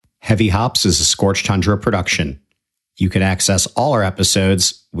Heavy Hops is a Scorched Tundra production. You can access all our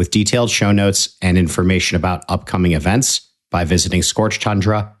episodes with detailed show notes and information about upcoming events by visiting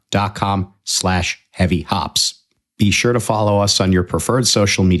scorchtundra.com/heavyhops. Be sure to follow us on your preferred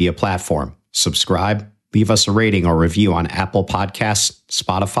social media platform. Subscribe, leave us a rating or review on Apple Podcasts,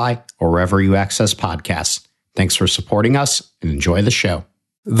 Spotify, or wherever you access podcasts. Thanks for supporting us and enjoy the show.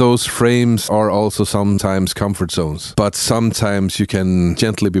 Those frames are also sometimes comfort zones, but sometimes you can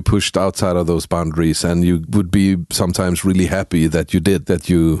gently be pushed outside of those boundaries, and you would be sometimes really happy that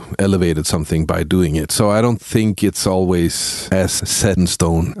you elevated something by doing it. So I don't think it's always as set in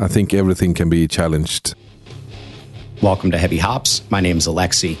stone. I think everything can be challenged. Welcome to Heavy Hops. My name is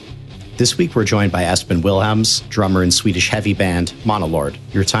Alexi. This week we're joined by Espen Wilhelms, drummer in Swedish heavy band Monolord.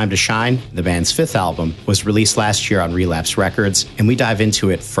 Your Time to Shine, the band's fifth album, was released last year on Relapse Records, and we dive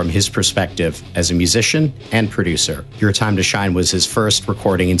into it from his perspective as a musician and producer. Your Time to Shine was his first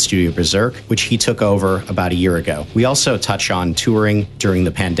recording in Studio Berserk, which he took over about a year ago. We also touch on touring during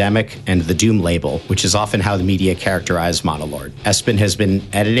the pandemic and the Doom label, which is often how the media characterize Monolord. Espen has been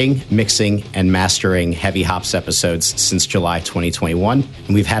editing, mixing, and mastering Heavy Hops episodes since July 2021,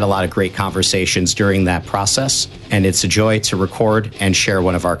 and we've had a lot of great conversations during that process, and it's a joy to record and share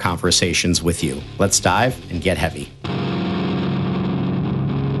one of our conversations with you. Let's dive and get heavy.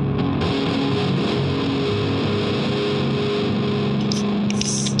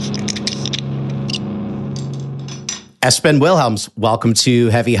 Espen Wilhelms, welcome to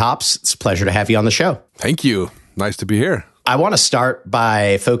Heavy Hops. It's a pleasure to have you on the show. Thank you. Nice to be here. I want to start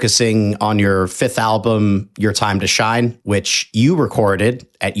by focusing on your fifth album, Your Time to Shine, which you recorded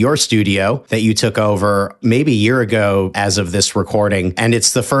at your studio that you took over maybe a year ago as of this recording. And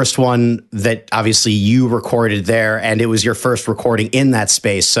it's the first one that obviously you recorded there, and it was your first recording in that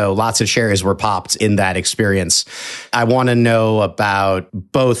space. So lots of cherries were popped in that experience. I want to know about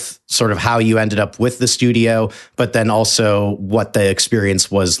both sort of how you ended up with the studio, but then also what the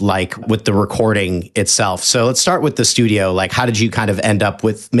experience was like with the recording itself. So let's start with the studio. Like, how did you kind of end up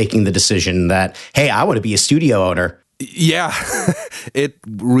with making the decision that, hey, I want to be a studio owner? Yeah, it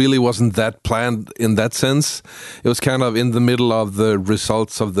really wasn't that planned in that sense. It was kind of in the middle of the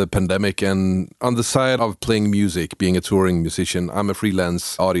results of the pandemic, and on the side of playing music, being a touring musician, I'm a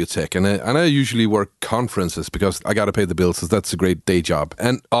freelance audio tech, and I usually work conferences because I got to pay the bills, so that's a great day job.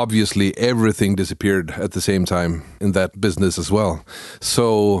 And obviously everything disappeared at the same time in that business as well.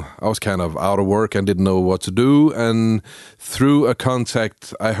 So I was kind of out of work and didn't know what to do, and through a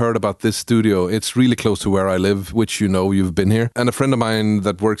contact, I heard about this studio. It's really close to where I live, which you've been here. And a friend of mine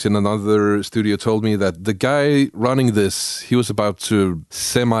that works in another studio told me that the guy running this, he was about to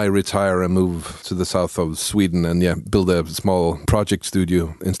semi-retire and move to the south of Sweden and build a small project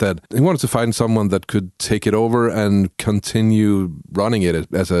studio instead. He wanted to find someone that could take it over and continue running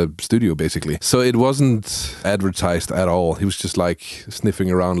it as a studio, basically. So it wasn't advertised at all. He was just like sniffing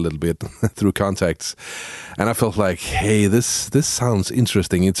around a little bit through contacts. And I felt like, hey, this sounds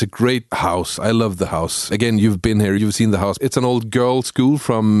interesting. It's a great house. I love the house. Again, you've been here. You've seen the house. It's an old girls' school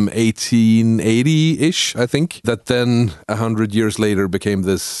from 1880-ish, I think, that then 100 years later became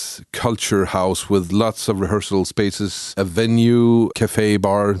this culture house with lots of rehearsal spaces, a venue, cafe,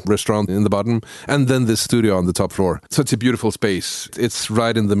 bar, restaurant in the bottom, and then this studio on the top floor. So it's a beautiful space. It's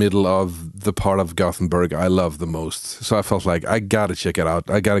right in the middle of the part of Gothenburg I love the most. So I felt like I gotta check it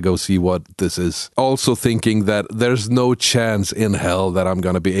out. I gotta go see what this is. Also thinking that there's no chance in hell that I'm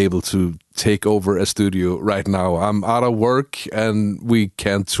gonna be able to take over a studio right now. I'm out of work and we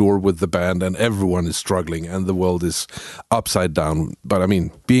can't tour with the band and everyone is struggling and the world is upside down. But I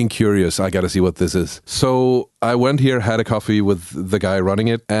mean, being curious, I got to see what this is. So I went here, had a coffee with the guy running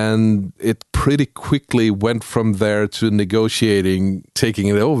it, and it pretty quickly went from there to negotiating, taking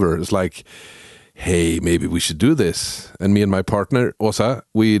it over. It's like, hey, maybe we should do this. And me and my partner, Åsa,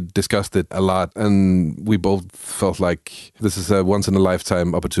 we discussed it a lot, and we both felt like this is a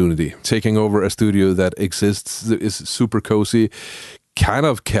once-in-a-lifetime opportunity. Taking over a studio that exists, is super cozy, kind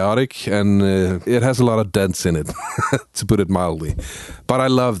of chaotic, and it has a lot of dents in it, to put it mildly. But I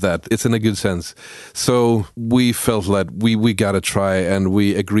love that. It's in a good sense. So we felt that we got to try, and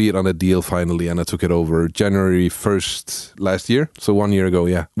we agreed on a deal finally, and I took it over January 1st last year. So 1 year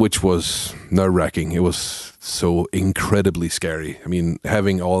ago, which was nerve-wracking. It was so incredibly scary. I mean,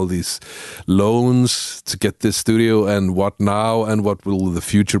 having all these loans to get this studio and what now and what will the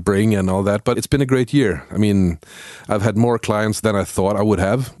future bring and all that. But it's been a great year. I mean, I've had more clients than I thought I would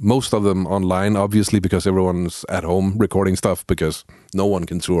have. Most of them online, obviously, because everyone's at home recording stuff because no one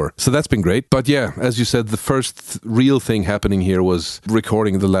can tour. So that's been great. But yeah, as you said, the first real thing happening here was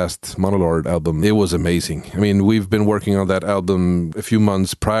recording the last Monolord album. It was amazing. I mean, we've been working on that album a few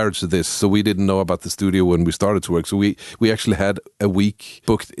months prior to this, so we didn't know about the studio when we started to work. So we actually had a week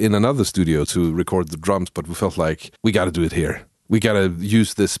booked in another studio to record the drums, but we felt like we got to do it here. We got to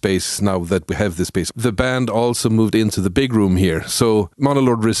use this space now that we have this space. The band also moved into the big room here. So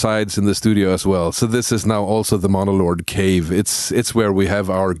Monolord resides in the studio as well. So this is now also the Monolord cave. It's where we have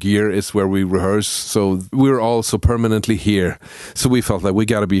our gear. It's where we rehearse. So we're also permanently here. So we felt like we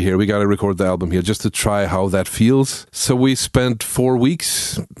got to be here. We got to record the album here just to try how that feels. So we spent 4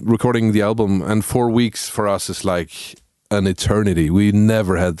 weeks recording the album, and 4 weeks for us is like an eternity. We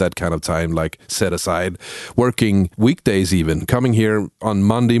never had that kind of time like set aside, working weekdays even, coming here on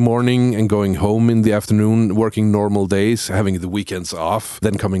Monday morning and going home in the afternoon, working normal days, having the weekends off,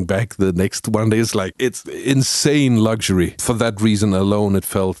 then coming back the next one day. It's like, it's insane luxury. For that reason alone, it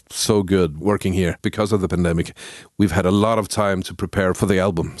felt so good working here. Because of the pandemic, we've had a lot of time to prepare for the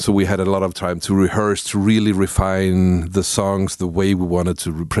album. So we had a lot of time to rehearse, to really refine the songs the way we wanted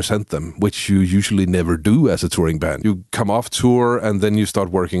to present them, which you usually never do as a touring band. You come off tour and then you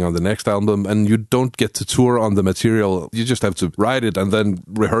start working on the next album, and you don't get to tour on the material. You just have to write it and then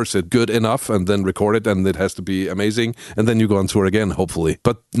rehearse it good enough and then record it, and it has to be amazing, and then you go on tour again, hopefully.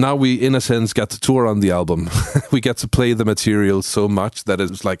 But now we, in a sense, got to tour on the album. We get to play the material so much that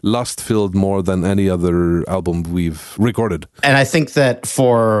it's like lust-filled more than any other album we've recorded. And I think that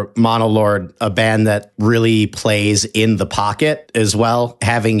for Monolord, a band that really plays in the pocket as well,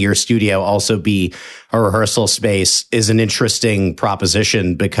 having your studio also be a rehearsal space is an interesting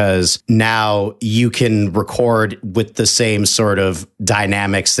proposition, because now you can record with the same sort of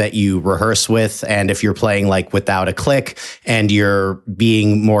dynamics that you rehearse with. And if you're playing like without a click and you're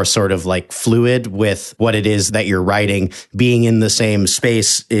being more sort of like fluid with what it is that you're writing, being in the same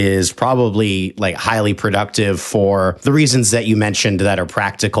space is probably like highly productive for the reasons that you mentioned that are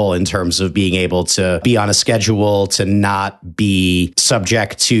practical in terms of being able to be on a schedule, to not be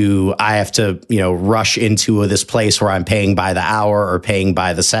subject to, I have to, rush into this place where I'm paying by the hour or paying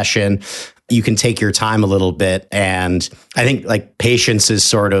by the session. You can take your time a little bit. And I think like patience is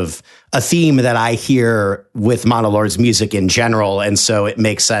sort of a theme that I hear with Monolord's music in general. And so it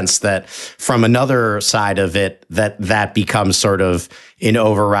makes sense that from another side of it, that becomes sort of an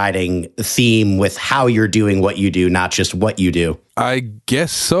overriding theme with how you're doing what you do, not just what you do. I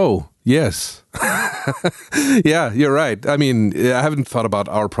guess so. Yes. Yeah, you're right. I mean, I haven't thought about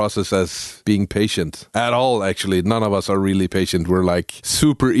our process as being patient at all, actually. None of us are really patient. We're like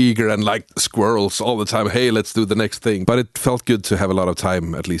super eager and like squirrels all the time. Hey, let's do the next thing. But it felt good to have a lot of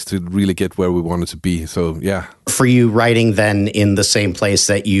time, at least, to really get where we wanted to be. So, yeah. For you, writing then in the same place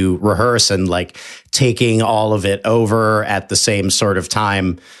that you rehearse and like taking all of it over at the same sort of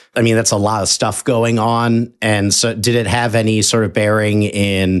time, I mean, that's a lot of stuff going on. And so did it have any sort of bearing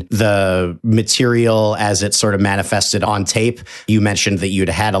in the material as it sort of manifested on tape? You mentioned that you'd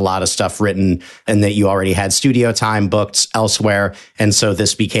had a lot of stuff written and that you already had studio time booked elsewhere. And so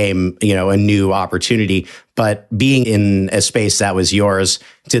this became, a new opportunity. But being in a space that was yours,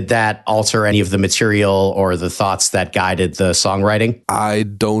 did that alter any of the material or the thoughts that guided the songwriting? I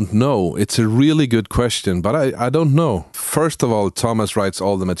don't know. It's a really good question, but I don't know. First of all, Thomas writes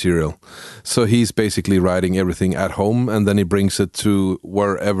all the material. So he's basically writing everything at home, and then he brings it to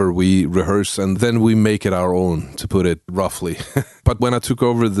wherever we rehearse, and then we make it our own, to put it roughly. But when I took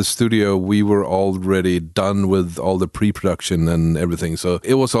over the studio, we were already done with all the pre-production and everything. So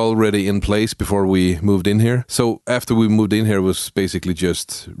it was already in place before we moved in here. So after we moved in here, it was basically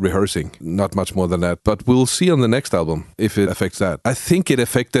just rehearsing, not much more than that. But we'll see on the next album if it affects that. I think it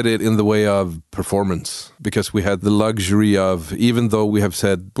affected it in the way of performance, because we had the luxury of, even though we have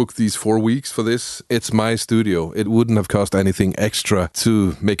said, book these 4 weeks for this, it's my studio. It wouldn't have cost anything extra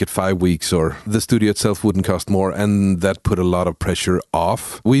to make it 5 weeks, or the studio itself wouldn't cost more. And that put a lot of pressure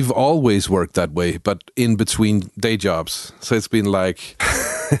off. We've always worked that way, but in between day jobs. So it's been like...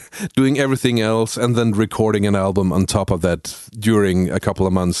 doing everything else and then recording an album on top of that during a couple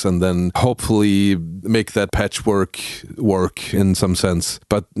of months, and then hopefully make that patchwork work in some sense.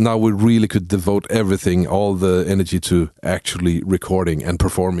 But now we really could devote everything, all the energy to actually recording and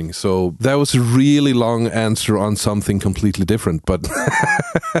performing. So that was a really long answer on something completely different, but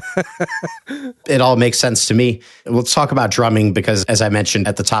it all makes sense to me. Let's talk about drumming, because as I mentioned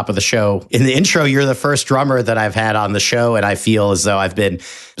at the top of the show, in the intro, you're the first drummer that I've had on the show, and I feel as though I've been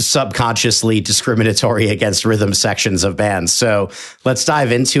subconsciously discriminatory against rhythm sections of bands. So let's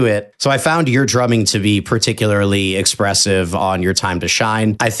dive into it. So I found your drumming to be particularly expressive on Your Time to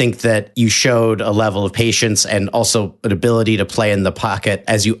Shine. I think that you showed a level of patience and also an ability to play in the pocket,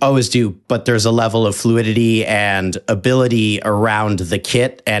 as you always do, but there's a level of fluidity and ability around the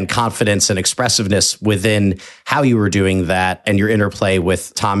kit and confidence and expressiveness within how you were doing that and your interplay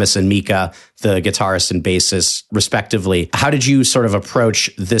with Thomas and Mika, the guitarist and bassist, respectively. How did you sort of approach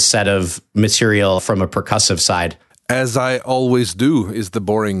this set of material from a percussive side? As I always do is the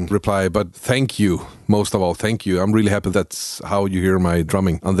boring reply, but thank you. Most of all, thank you. I'm really happy that's how you hear my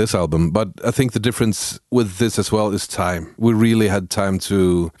drumming on this album. But I think the difference with this as well is time. We really had time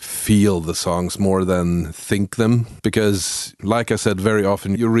to feel the songs more than think them, because like I said, very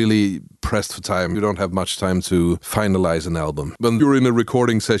often you're really pressed for time. You don't have much time to finalize an album. When you're in a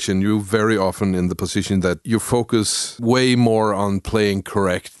recording session, you're very often in the position that you focus way more on playing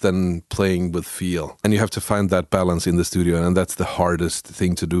correct than playing with feel. And you have to find that balance in the studio, and that's the hardest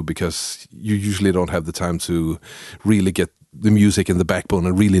thing to do, because you usually don't have the time to really get the music in the backbone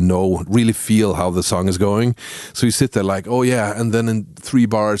and really feel how the song is going. So you sit there like, oh yeah, and then in 3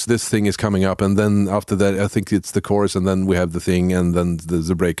 bars this thing is coming up, and then after that I think it's the chorus, and then we have the thing, and then there's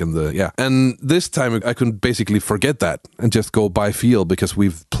a break, and and this time I could basically forget that and just go by feel, because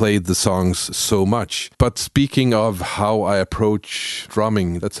we've played the songs so much. But speaking of how I approach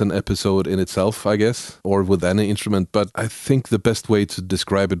drumming, that's an episode in itself, I guess, or with any instrument. But I think the best way to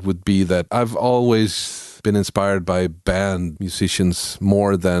describe it would be that I've always been inspired by band musicians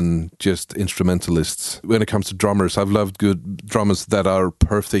more than just instrumentalists. When it comes to drummers, I've loved good drummers that are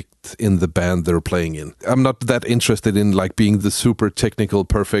perfect in the band they're playing in. I'm not that interested in like being the super technical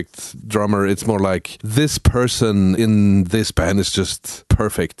perfect drummer. It's more like this person in this band is just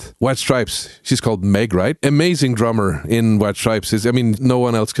perfect. White Stripes, she's called Meg, right? Amazing drummer in White Stripes. No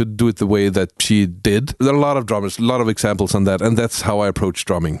one else could do it the way that she did. There are a lot of drummers, a lot of examples on that, and that's how I approach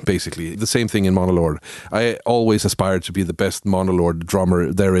drumming, basically. The same thing in Monolord. I always aspire to be the best Monolord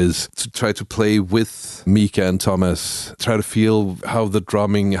drummer there is, to try to play with Mika and Thomas, try to feel how the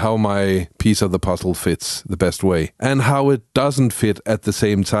drumming, how my piece of the puzzle fits the best way, and how it doesn't fit at the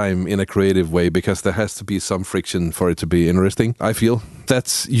same time in a creative way, because there has to be some friction for it to be interesting, I feel.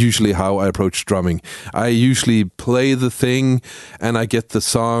 That's usually how I approach drumming. I usually play the thing and I get the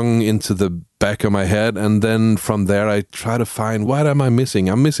song into the back of my head, and then from there I try to find, what am I missing?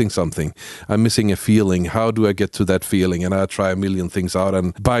 I'm missing something. I'm missing a feeling. How do I get to that feeling? And I try a million things out,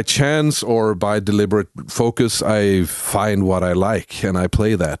 and by chance or by deliberate focus I find what I like and I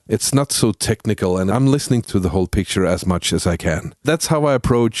play that. It's not so technical, and I'm listening to the whole picture as much as I can. That's how I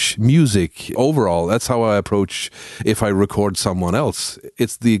approach music overall. That's how I approach if I record someone else.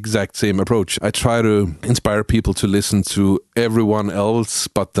 It's the exact same approach. I try to inspire people to listen to everyone else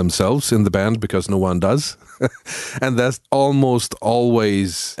but themselves in the band, because no one does. And that almost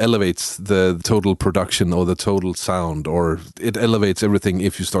always elevates the total production or the total sound, or it elevates everything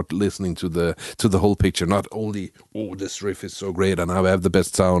if you start listening to the whole picture. Not only, oh, this riff is so great and I have the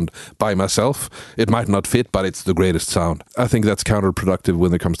best sound by myself. It might not fit, but it's the greatest sound. I think that's counterproductive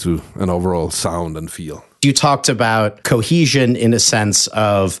when it comes to an overall sound and feel. You talked about cohesion in a sense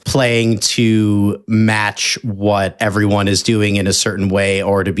of playing to match what everyone is doing in a certain way,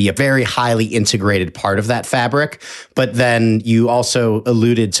 or to be a very highly integrated part of that fabric. But then you also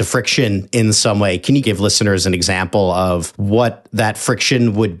alluded to friction in some way. Can you give listeners an example of what that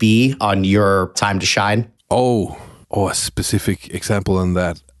friction would be on Your Time to Shine? Oh, a specific example on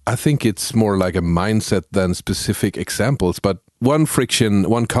that. I think it's more like a mindset than specific examples, but one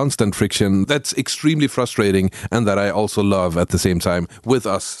constant friction that's extremely frustrating and that I also love at the same time with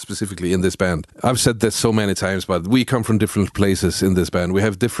us specifically in this band. I've said this so many times, but we come from different places in this band. We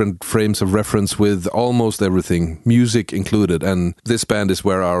have different frames of reference with almost everything, music included, and this band is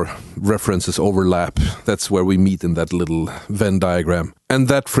where our references overlap. That's where we meet in that little Venn diagram. And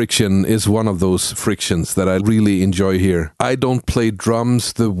that friction is one of those frictions that I really enjoy here. I don't play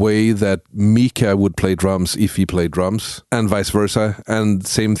drums the way that Mika would play drums if he played drums, and vice versa. And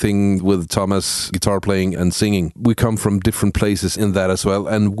same thing with Thomas, guitar playing and singing. We come from different places in that as well,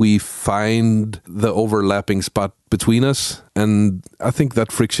 and we find the overlapping spot between us. And I think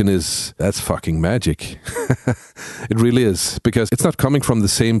that friction that's fucking magic. It really is, because it's not coming from the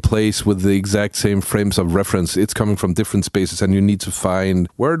same place with the exact same frames of reference. It's coming from different spaces, and you need to find,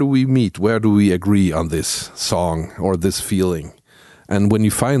 where do we meet? Where do we agree on this song or this feeling? And when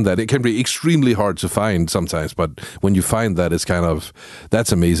you find that, it can be extremely hard to find sometimes, but when you find that, it's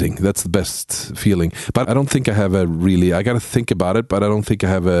that's amazing. That's the best feeling. But I don't think I have I got to think about it, but I don't think I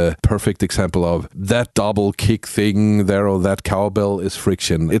have a perfect example of that double kick thing there, or that cowbell is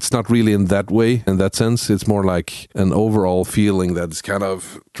friction. It's not really in that way, in that sense. It's more like an overall feeling that's kind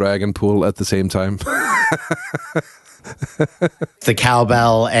of drag and pull at the same time. The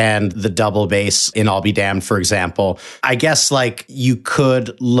cowbell and the double bass in I'll Be Damned, for example. I guess like you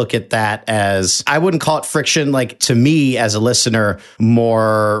could look at that as, I wouldn't call it friction, like to me as a listener,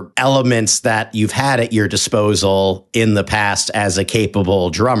 more elements that you've had at your disposal in the past as a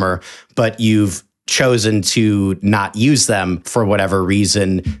capable drummer, but you've chosen to not use them for whatever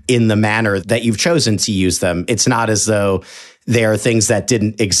reason in the manner that you've chosen to use them. It's not as though they are things that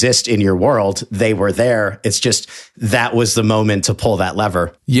didn't exist in your world. They were there. It's just that was the moment to pull that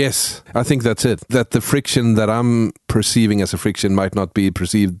lever. Yes, I think that's it. That the friction that I'm perceiving as a friction might not be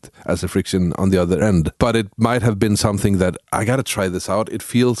perceived as a friction on the other end. But it might have been something that, I got to try this out. It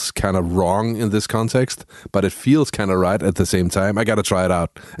feels kind of wrong in this context, but it feels kind of right at the same time. I got to try it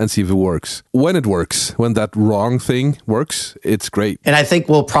out and see if it works. When it works, when that wrong thing works, it's great. And I think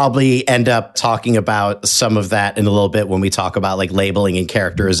we'll probably end up talking about some of that in a little bit when we talk about like labeling and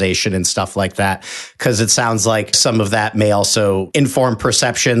characterization and stuff like that, because it sounds like some of that may also inform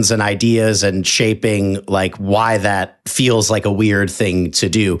perceptions and ideas and shaping like why that feels like a weird thing to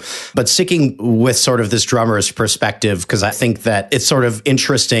do. But sticking with sort of this drummer's perspective, because I think that it's sort of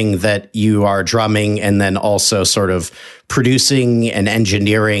interesting that you are drumming and then also sort of producing and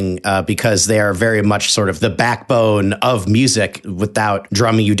engineering, because they are very much sort of the backbone of music. Without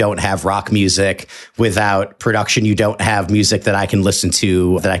drumming, you don't have rock music. Without production, you don't have music that I can listen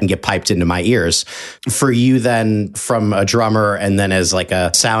to, that I can get piped into my ears. For you then, from a drummer and then as like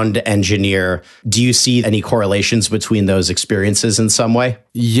a sound engineer, do you see any correlations between those experiences in some way?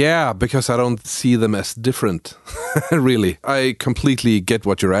 Yeah, because I don't see them as different, really. I completely get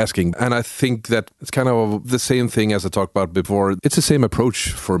what you're asking. And I think that it's kind of the same thing as I talked about before. It's the same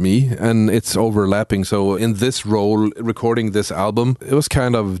approach for me, and it's overlapping. So in this role, recording this album, it was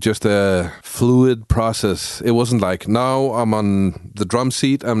kind of just a fluid process. It wasn't like, now I'm on the drum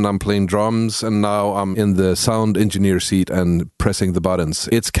seat and I'm playing drums, and now I'm in the sound engineer seat and pressing the buttons.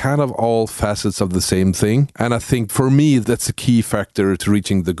 It's kind of all facets of the same thing. And I think for me, that's a key factor to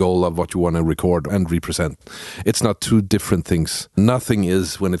reaching the goal of what you want to record and represent. It's not two different things. Nothing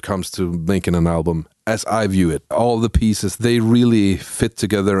is when it comes to making an album, as I view it. All the pieces, they really fit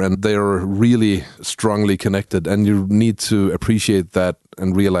together and they're really strongly connected. And you need to appreciate that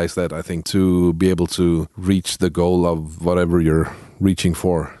and realize that, I think, to be able to reach the goal of whatever you're reaching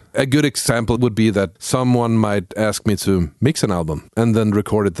for. A good example would be that someone might ask me to mix an album and then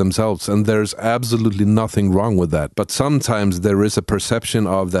record it themselves. And there's absolutely nothing wrong with that. But sometimes there is a perception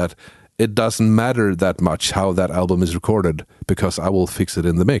of that it doesn't matter that much how that album is recorded, because I will fix it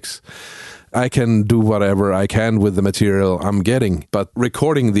in the mix. I can do whatever I can with the material I'm getting, but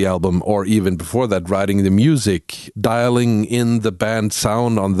recording the album, or even before that, writing the music, dialing in the band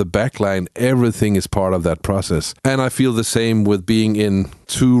sound on the backline, everything is part of that process. And I feel the same with being in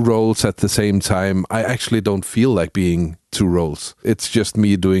two roles at the same time. I actually don't feel like being two roles. It's just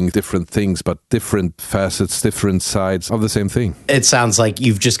me doing different things, but different facets, different sides of the same thing. It sounds like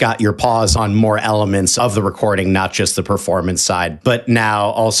you've just got your paws on more elements of the recording, not just the performance side, but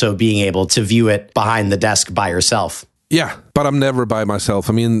now also being able to view it behind the desk by yourself. Yeah, but I'm never by myself.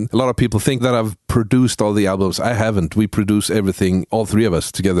 I mean, a lot of people think that I've produced all the albums. I haven't. We produce everything, all three of us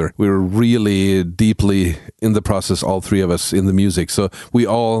together. We're really deeply in the process, all three of us, in the music. So we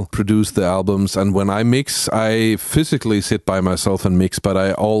all produce the albums. And when I mix, I physically sit by myself and mix, but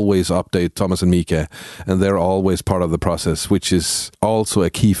I always update Thomas and Mika. And they're always part of the process, which is also a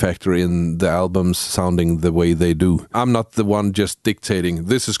key factor in the albums sounding the way they do. I'm not the one just dictating,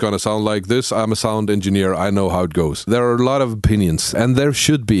 this is going to sound like this. I'm a sound engineer. I know how it goes. There are a lot of opinions, and there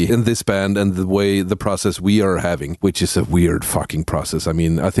should be in this band and the process we are having, which is a weird fucking process. I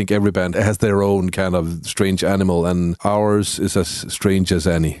mean, I think every band has their own kind of strange animal, and ours is as strange as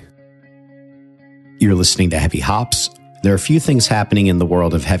any. You're listening to Heavy Hops. There are a few things happening in the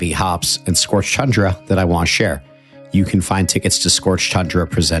world of Heavy Hops and Scorched Tundra that I want to share. You can find tickets to Scorched Tundra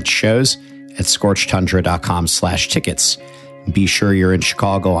Presents shows at scorchedtundra.com/tickets. Be sure you're in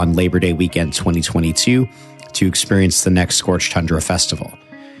Chicago on Labor Day weekend 2022 to experience the next Scorched Tundra Festival.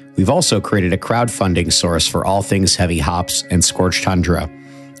 We've also created a crowdfunding source for all things Heavy Hops and Scorched Tundra.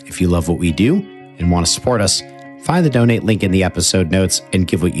 If you love what we do and want to support us, find the donate link in the episode notes and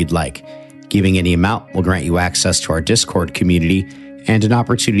give what you'd like. Giving any amount will grant you access to our Discord community and an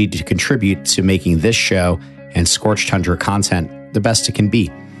opportunity to contribute to making this show and Scorched Tundra content the best it can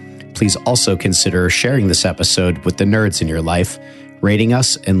be. Please also consider sharing this episode with the nerds in your life, rating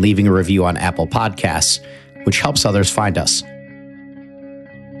us, and leaving a review on Apple Podcasts, which helps others find us.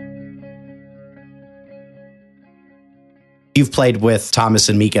 You've played with Thomas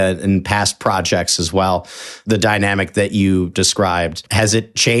and Mika in past projects as well. The dynamic that you described, has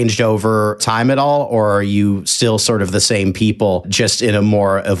it changed over time at all, or are you still sort of the same people, just in a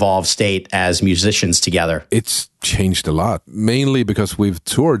more evolved state as musicians together? It's changed a lot, mainly because we've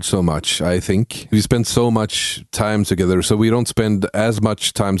toured so much. I think we spent so much time together, so we don't spend as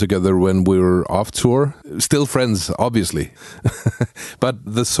much time together when we're off tour. Still friends, obviously. But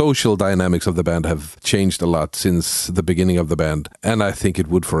the social dynamics of the band have changed a lot since the beginning of the band, and I think it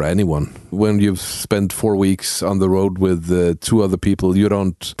would for anyone. When you've spent 4 weeks on the road with 2 other people, you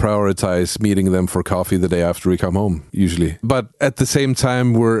don't prioritize meeting them for coffee the day after we come home, usually. But at the same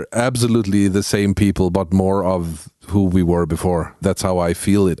time, we're absolutely the same people, but more of who we were before. That's how I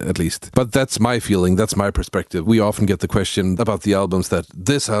feel it, at least. But that's my feeling, that's my perspective. We often get the question about the albums that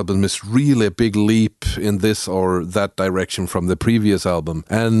this album is really a big leap in this or that direction from the previous album.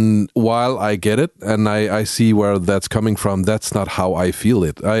 And while I get it, and I see where that's coming from, that's not how I feel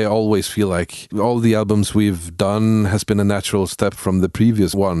it. I always feel like all the albums we've done has been a natural step from the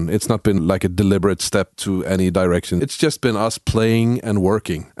previous one. It's not been like a deliberate step to any direction. It's just been us playing and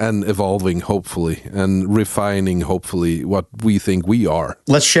working and evolving, hopefully, and refining, hopefully, what we think we are.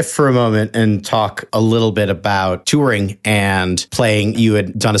 Let's shift for a moment and talk a little bit about touring and playing. You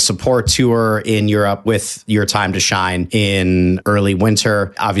had done a support tour in Europe with Your Time to Shine in early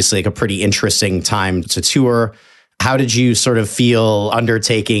winter. Obviously, like a pretty interesting time to tour. How did you sort of feel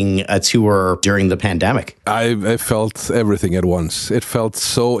undertaking a tour during the pandemic? I felt everything at once. It felt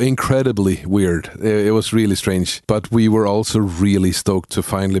so incredibly weird. It was really strange. But we were also really stoked to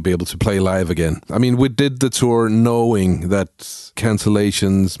finally be able to play live again. I mean, we did the tour knowing that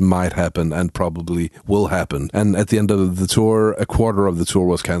cancellations might happen and probably will happen. And at the end of the tour, a quarter of the tour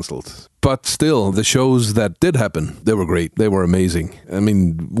was cancelled. But still, the shows that did happen, they were great. They were amazing. I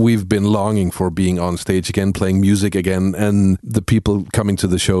mean, we've been longing for being on stage again, playing music again, and the people coming to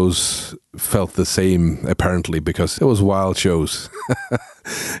the shows felt the same, apparently, because it was wild shows.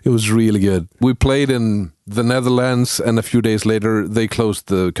 It was really good. We played in the Netherlands, and a few days later, they closed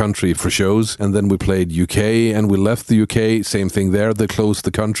the country for shows. And then we played UK, and we left the UK. Same thing there. They closed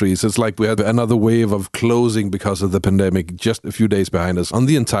the country. So it's like we had another wave of closing because of the pandemic just a few days behind us on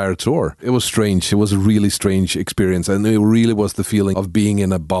the entire tour. It was strange. It was a really strange experience. And it really was the feeling of being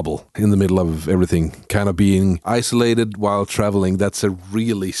in a bubble in the middle of everything, kind of being isolated while traveling. That's a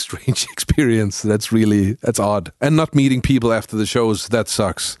really strange experience. That's odd. And not meeting people after the shows, that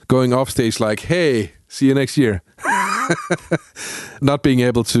sucks. Going off stage like, hey, see you next year. Not being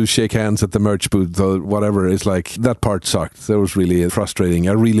able to shake hands at the merch booth or whatever is like, that part sucked. That was really frustrating.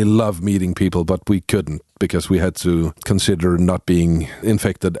 I really love meeting people, but we couldn't because we had to consider not being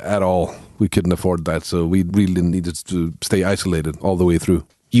infected at all. We couldn't afford that. So we really needed to stay isolated all the way through.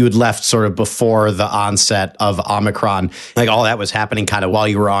 You had left sort of before the onset of Omicron. Like all that was happening kind of while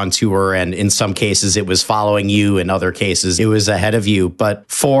you were on tour. And in some cases, it was following you. In other cases, it was ahead of you. But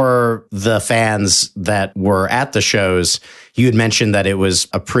for the fans that were at the shows, you had mentioned that it was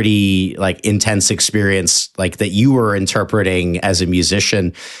a pretty like intense experience, like that you were interpreting as a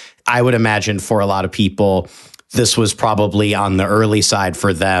musician. I would imagine for a lot of people, this was probably on the early side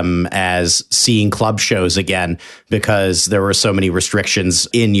for them as seeing club shows again, because there were so many restrictions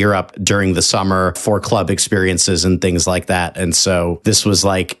in Europe during the summer for club experiences and things like that. And so this was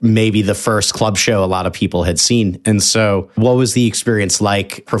like maybe the first club show a lot of people had seen. And so what was the experience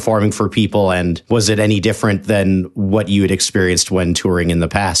like performing for people? And was it any different than what you had experienced when touring in the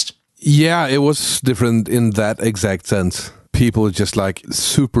past? Yeah, it was different in that exact sense. People just like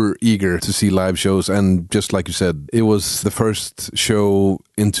super eager to see live shows. And just like you said, it was the first show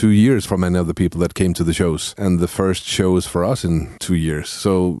in 2 years from many other people that came to the shows. And the first shows for us in 2 years.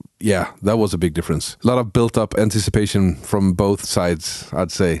 So yeah, that was a big difference. A lot of built up anticipation from both sides,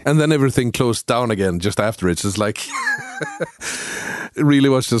 I'd say. And then everything closed down again just after. It's just like... It really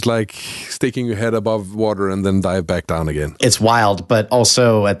was just like sticking your head above water and then dive back down again. It's wild, but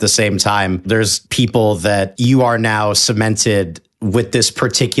also at the same time, there's people that you are now cemented with this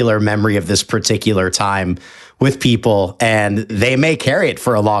particular memory of this particular time with people, and they may carry it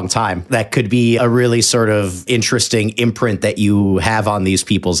for a long time. That could be a really sort of interesting imprint that you have on these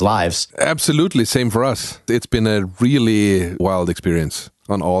people's lives. Absolutely. Same for us. It's been a really wild experience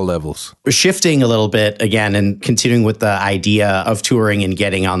on all levels. Shifting a little bit again and continuing with the idea of touring and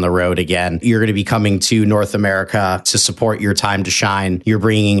getting on the road again, you're going to be coming to North America to support Your Time to Shine. You're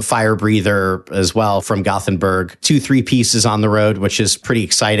bringing Fire Breather as well from Gothenburg, 2-3 pieces on the road, which is pretty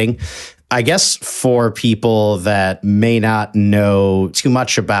exciting. I guess for people that may not know too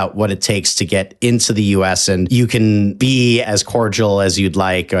much about what it takes to get into the US, and you can be as cordial as you'd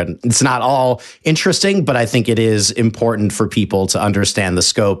like, and it's not all interesting, but I think it is important for people to understand the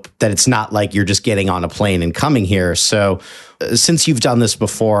scope, that it's not like you're just getting on a plane and coming here. So since you've done this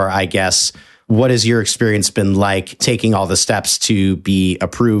before, I guess, what has your experience been like taking all the steps to be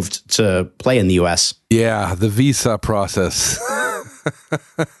approved to play in the US? Yeah, the visa process.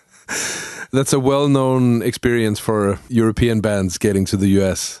 That's a well-known experience for European bands getting to the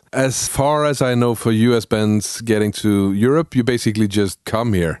US. As far as I know, for US bands getting to Europe, you basically just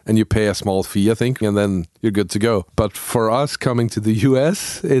come here and you pay a small fee, I think, and then you're good to go. But for us coming to the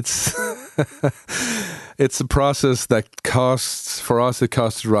US, it's it's a process that costs, for us, it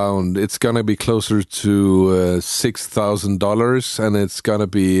costs around, it's going to be closer to $6,000, and it's going to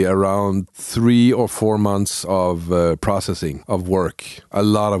be around 3 or 4 months of processing of work, a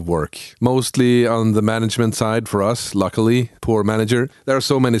lot of work. Mostly on the management side for us, luckily, poor manager. There are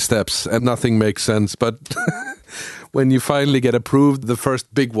so many steps and nothing makes sense, but when you finally get approved, the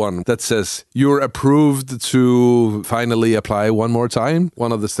first big one that says you're approved to finally apply one more time,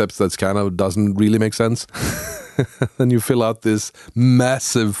 one of the steps that's kind of doesn't really make sense. Then you fill out this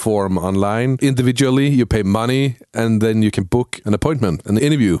massive form online. Individually, you pay money, and then you can book an appointment, an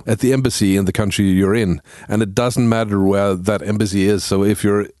interview at the embassy in the country you're in. And it doesn't matter where that embassy is. So if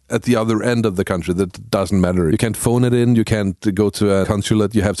you're at the other end of the country, that doesn't matter. You can't phone it in. You can't go to a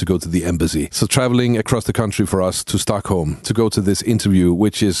consulate. You have to go to the embassy. So traveling across the country for us to Stockholm to go to this interview,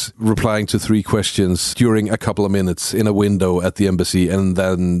 which is replying to 3 questions during a couple of minutes in a window at the embassy. And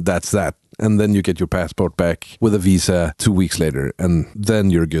then that's that. And then you get your passport back with a visa 2 weeks later, and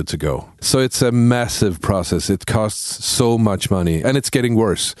then you're good to go. So it's a massive process. It costs so much money, and it's getting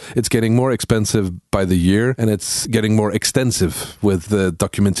worse. It's getting more expensive by the year, and it's getting more extensive with the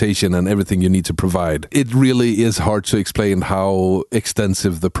documentation and everything you need to provide. It really is hard to explain how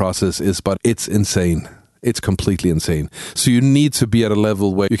extensive the process is, but it's insane. It's completely insane. So you need to be at a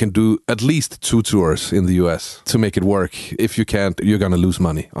level where you can do at least 2 tours in the US to make it work. If you can't, you're going to lose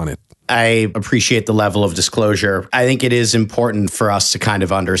money on it. I appreciate the level of disclosure. I think it is important for us to kind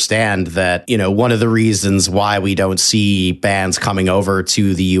of understand that, you know, one of the reasons why we don't see bands coming over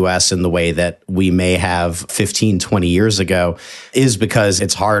to the US in the way that we may have 15, 20 years ago is because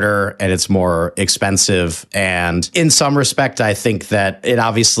it's harder and it's more expensive. And in some respect, I think that it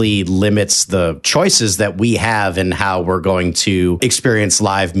obviously limits the choices that we have in how we're going to experience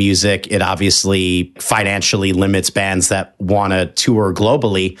live music. It obviously financially limits bands that want to tour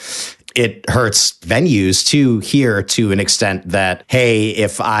globally. It hurts venues too here to an extent that, hey,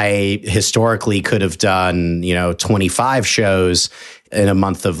 if I historically could have done, 25 shows in a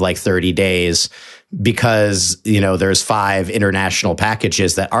month of like 30 days, because, there's 5 international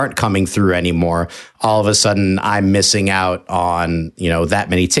packages that aren't coming through anymore, all of a sudden I'm missing out on, that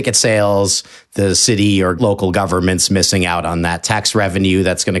many ticket sales. The city or local government's missing out on that tax revenue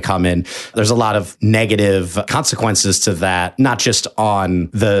that's going to come in. There's a lot of negative consequences to that, not just on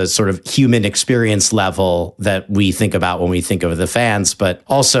the sort of human experience level that we think about when we think of the fans, but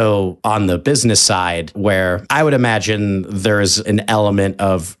also on the business side, where I would imagine there's an element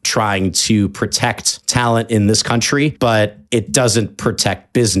of trying to protect talent in this country, but it doesn't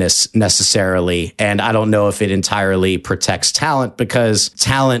protect business necessarily. And I don't know if it entirely protects talent, because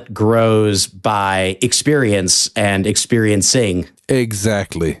talent grows by experience and experiencing.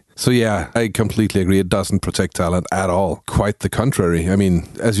 Exactly. So yeah, I completely agree. It doesn't protect talent at all. Quite the contrary. I mean,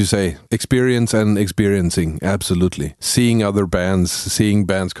 as you say, experience and experiencing, absolutely. Seeing other bands, seeing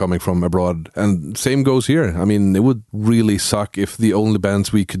bands coming from abroad. And same goes here. I mean, it would really suck if the only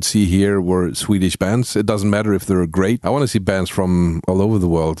bands we could see here were Swedish bands. It doesn't matter if they're great. I want to see bands from all over the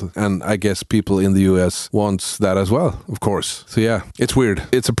world. And I guess people in the US want that as well, of course. So yeah, it's weird.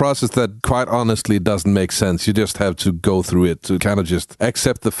 It's a process that quite honestly doesn't make sense. You just have to go through it to kind of just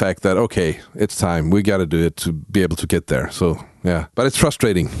accept the fact that, okay, it's time. We got to do it to be able to get there. So Yeah, but it's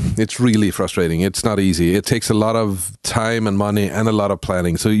frustrating. It's really frustrating. It's not easy. It takes a lot of time and money and a lot of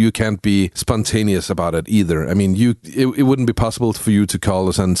planning. So you can't be spontaneous about it either. I mean, it wouldn't be possible for you to call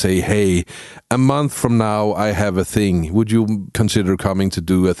us and say, hey, a month from now, I have a thing. Would you consider coming to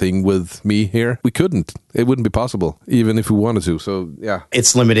do a thing with me here? We couldn't. It wouldn't be possible, even if we wanted to. So, yeah.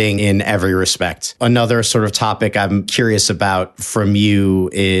 It's limiting in every respect. Another sort of topic I'm curious about from you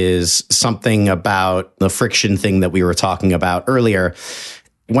is something about the friction thing that we were talking about earlier.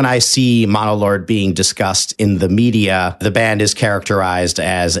 When I see Monolord being discussed in the media, the band is characterized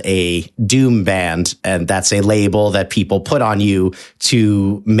as a doom band, and that's a label that people put on you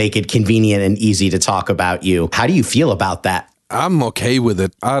to make it convenient and easy to talk about you. How do you feel about that? I'm okay with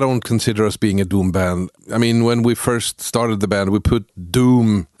it. I don't consider us being a doom band. I mean, when we first started the band, we put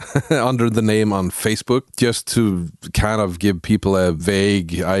doom under the name on Facebook just to kind of give people a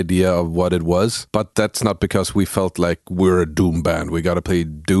vague idea of what it was. But that's not because we felt like we're a doom band. We got to play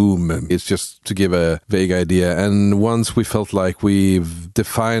doom. It's just to give a vague idea. And once we felt like we've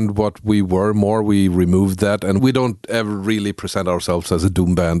defined what we were more, we removed that. And we don't ever really present ourselves as a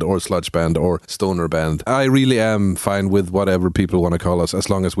doom band or sludge band or stoner band. I really am fine with whatever people want to call us,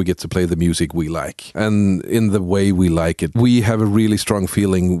 as long as we get to play the music we like and in the way we like it. We have a really strong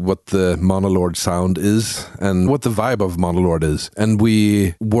feeling what the Monolord sound is and what the vibe of Monolord is, and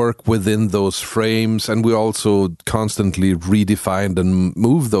we work within those frames, and we also constantly redefine and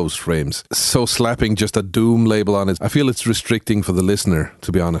move those frames. So slapping just a doom label on it, I feel it's restricting for the listener,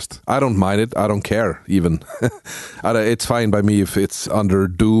 to be honest. I don't mind it. I don't care even. It's fine by me if it's under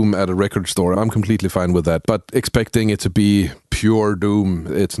doom at a record store. I'm completely fine with that, but expecting it to be pure doom,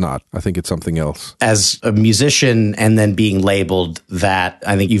 it's not. I think it's something else. As a musician and then being labeled that,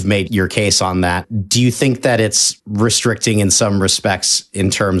 I think you've made your case on that. Do you think that it's restricting in some respects in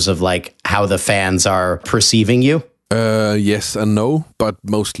terms of like how the fans are perceiving you? Yes and no, but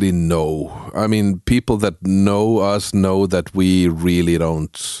mostly no. I mean, people that know us know that we really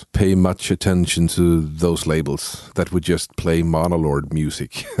don't pay much attention to those labels, that we just play Monolord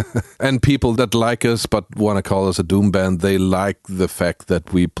music. And people that like us but want to call us a doom band, they like the fact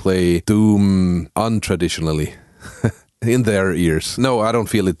that we play doom untraditionally. In their ears. No, I don't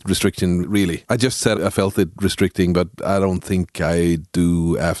feel it restricting, really. I just said I felt it restricting, but I don't think I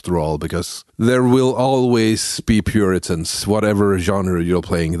do after all, because there will always be Puritans, whatever genre you're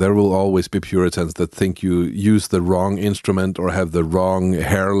playing. There will always be Puritans that think you use the wrong instrument or have the wrong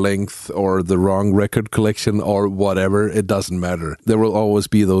hair length or the wrong record collection or whatever. It doesn't matter. There will always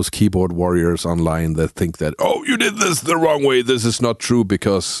be those keyboard warriors online that think that, oh, you did this the wrong way. This is not true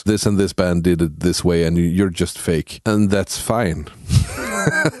because this and this band did it this way and you're just fake. And that's fine.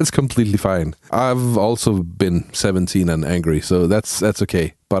 That's completely fine. I've also been 17 and angry, so that's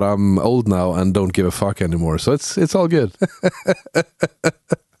okay. But I'm old now and don't give a fuck anymore, so it's all good.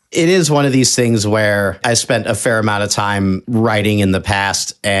 It is one of these things where I spent a fair amount of time writing in the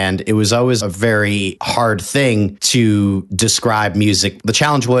past, and it was always a very hard thing to describe music. The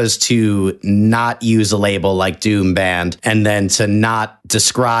challenge was to not use a label like Doom Band, and then to not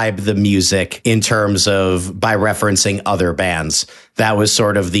describe the music in terms of by referencing other bands. That was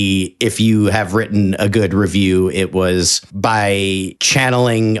sort of if you have written a good review, it was by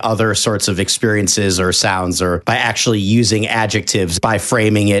channeling other sorts of experiences or sounds, or by actually using adjectives, by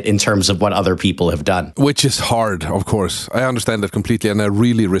framing it in terms of what other people have done. Which is hard, of course. I understand that completely, and I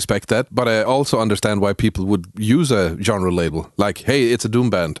really respect that. But I also understand why people would use a genre label. Like, hey, it's a doom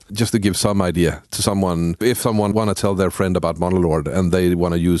band, just to give some idea to someone. If someone want to tell their friend about Monolord and they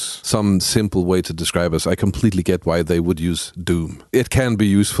want to use some simple way to describe us, I completely get why they would use doom. It can be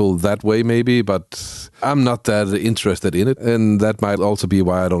useful that way, maybe, but I'm not that interested in it. And that might also be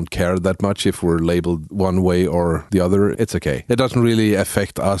why I don't care that much if we're labeled one way or the other. It's okay. It doesn't really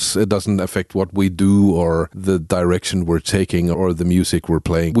affect us. It doesn't affect what we do or the direction we're taking or the music we're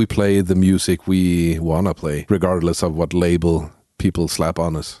playing. We play the music we want to play, regardless of what label people slap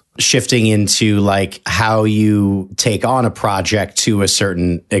on us. Shifting into like how you take on a project to a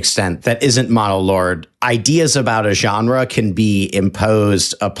certain extent that isn't Monolord, ideas about a genre can be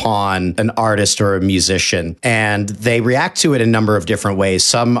imposed upon an artist or a musician, and they react to it in a number of different ways.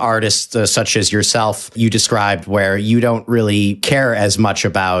 Some artists, such as yourself, you described, where you don't really care as much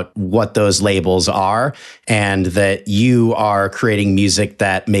about what those labels are, and that you are creating music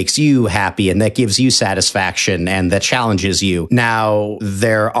that makes you happy and that gives you satisfaction and that challenges you. Now,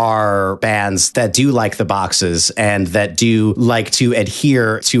 there are bands that do like the boxes and that do like to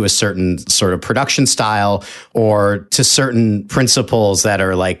adhere to a certain sort of production style style or to certain principles that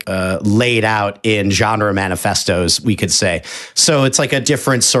are like laid out in genre manifestos, we could say. So it's like a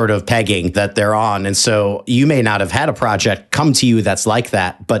different sort of pegging that they're on. And so you may not have had a project come to you that's like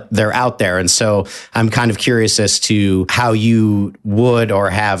that, but they're out there. And so I'm kind of curious as to how you would or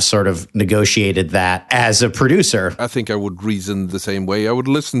have sort of negotiated that as a producer. I think I would reason the same way. I would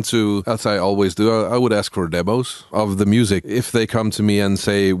listen to, as I always do, I would ask for demos of the music. If they come to me and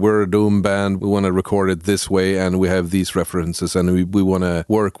say, we're a doom band, we want to record it this way, and we have these references, and we want to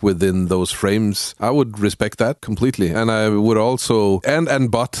work within those frames, I would respect that completely. And I would also,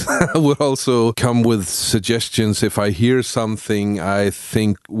 but I would also come with suggestions if I hear something I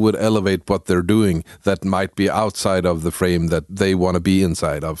think would elevate what they're doing that might be outside of the frame that they want to be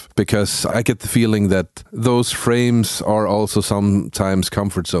inside of. Because I get the feeling that those frames are also sometimes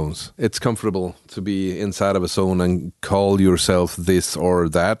comfort zones. It's comfortable to be inside of a zone and call yourself this or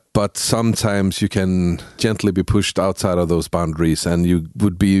that, but sometimes you can gently be pushed outside of those boundaries, and you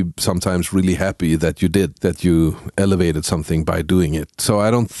would be sometimes really happy that you elevated something by doing it. So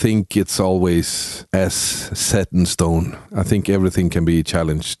I don't think it's always as set in stone. I think everything can be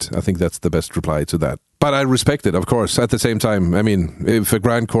challenged. I think that's the best reply to that. But I respect it, of course. At the same time, I mean, if a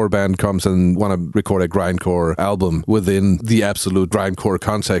grindcore band comes and want to record a grindcore album within the absolute grindcore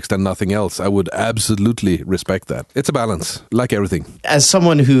context and nothing else, I would absolutely respect that. It's a balance, like everything. As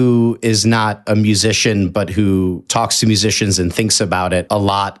someone who is not a musician, but who talks to musicians and thinks about it a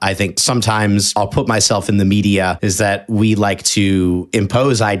lot, I think sometimes I'll put myself in the media, is that we like to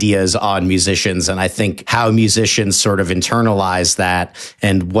impose ideas on musicians. And I think how musicians sort of internalize that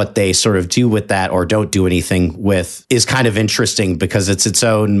and what they sort of do with that or don't do anything with is kind of interesting, because it's its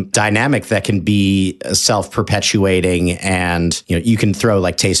own dynamic that can be self-perpetuating, and you can throw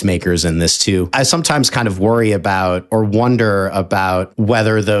like tastemakers in this too. I sometimes kind of worry about or wonder about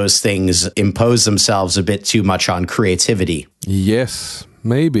whether those things impose themselves a bit too much on creativity. Yes,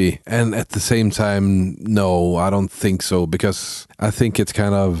 maybe. And at the same time, no, I don't think so, because I think it's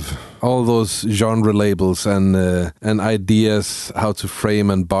kind of all those genre labels and ideas how to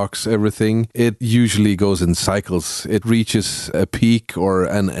frame and box everything. It usually goes in cycles. It reaches a peak or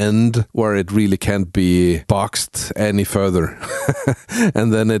an end where it really can't be boxed any further.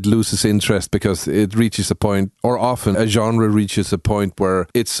 And then it loses interest because it reaches a point, or often a genre reaches a point where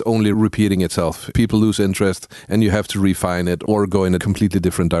it's only repeating itself. People lose interest and you have to refine it or go in a completely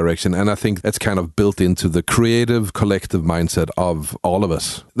different direction. And I think that's kind of built into the creative collective mindset of all of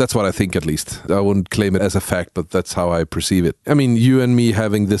us. That's what I think, at least. I wouldn't claim it as a fact, but that's how I perceive it. I mean, you and me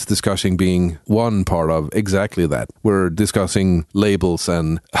having this discussion being one part of exactly that. We're discussing labels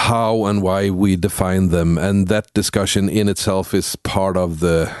and how and why we define them. And that discussion in itself is part of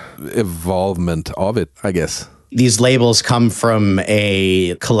the evolvement of it, I guess. These labels come from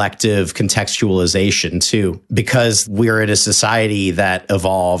a collective contextualization too, because we're in a society that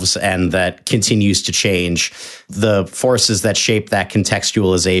evolves and that continues to change. The forces that shape that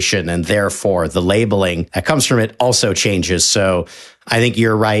contextualization and therefore the labeling that comes from it also changes. So I think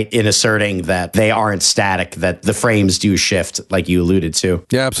you're right in asserting that they aren't static, that the frames do shift, like you alluded to.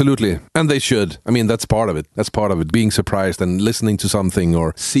 Yeah, absolutely. And they should. I mean, that's part of it. That's part of it. Being surprised and listening to something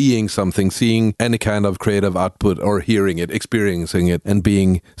or seeing something, seeing any kind of creative output or hearing it, experiencing it, and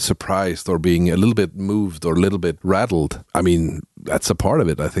being surprised or being a little bit moved or a little bit rattled. I mean, that's a part of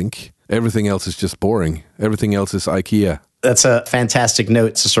it, I think. Everything else is just boring. Everything else is IKEA. That's a fantastic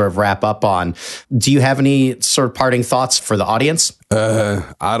note to sort of wrap up on. Do you have any sort of parting thoughts for the audience?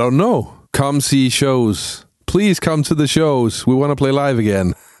 I don't know. Come see shows. Please come to the shows. We want to play live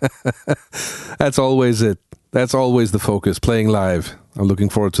again. That's always it. That's always the focus, playing live. I'm looking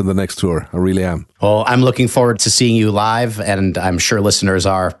forward to the next tour. I really am. Well, I'm looking forward to seeing you live, and I'm sure listeners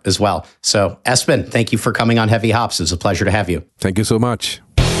are as well. So, Espen, thank you for coming on Heavy Hops. It was a pleasure to have you. Thank you so much.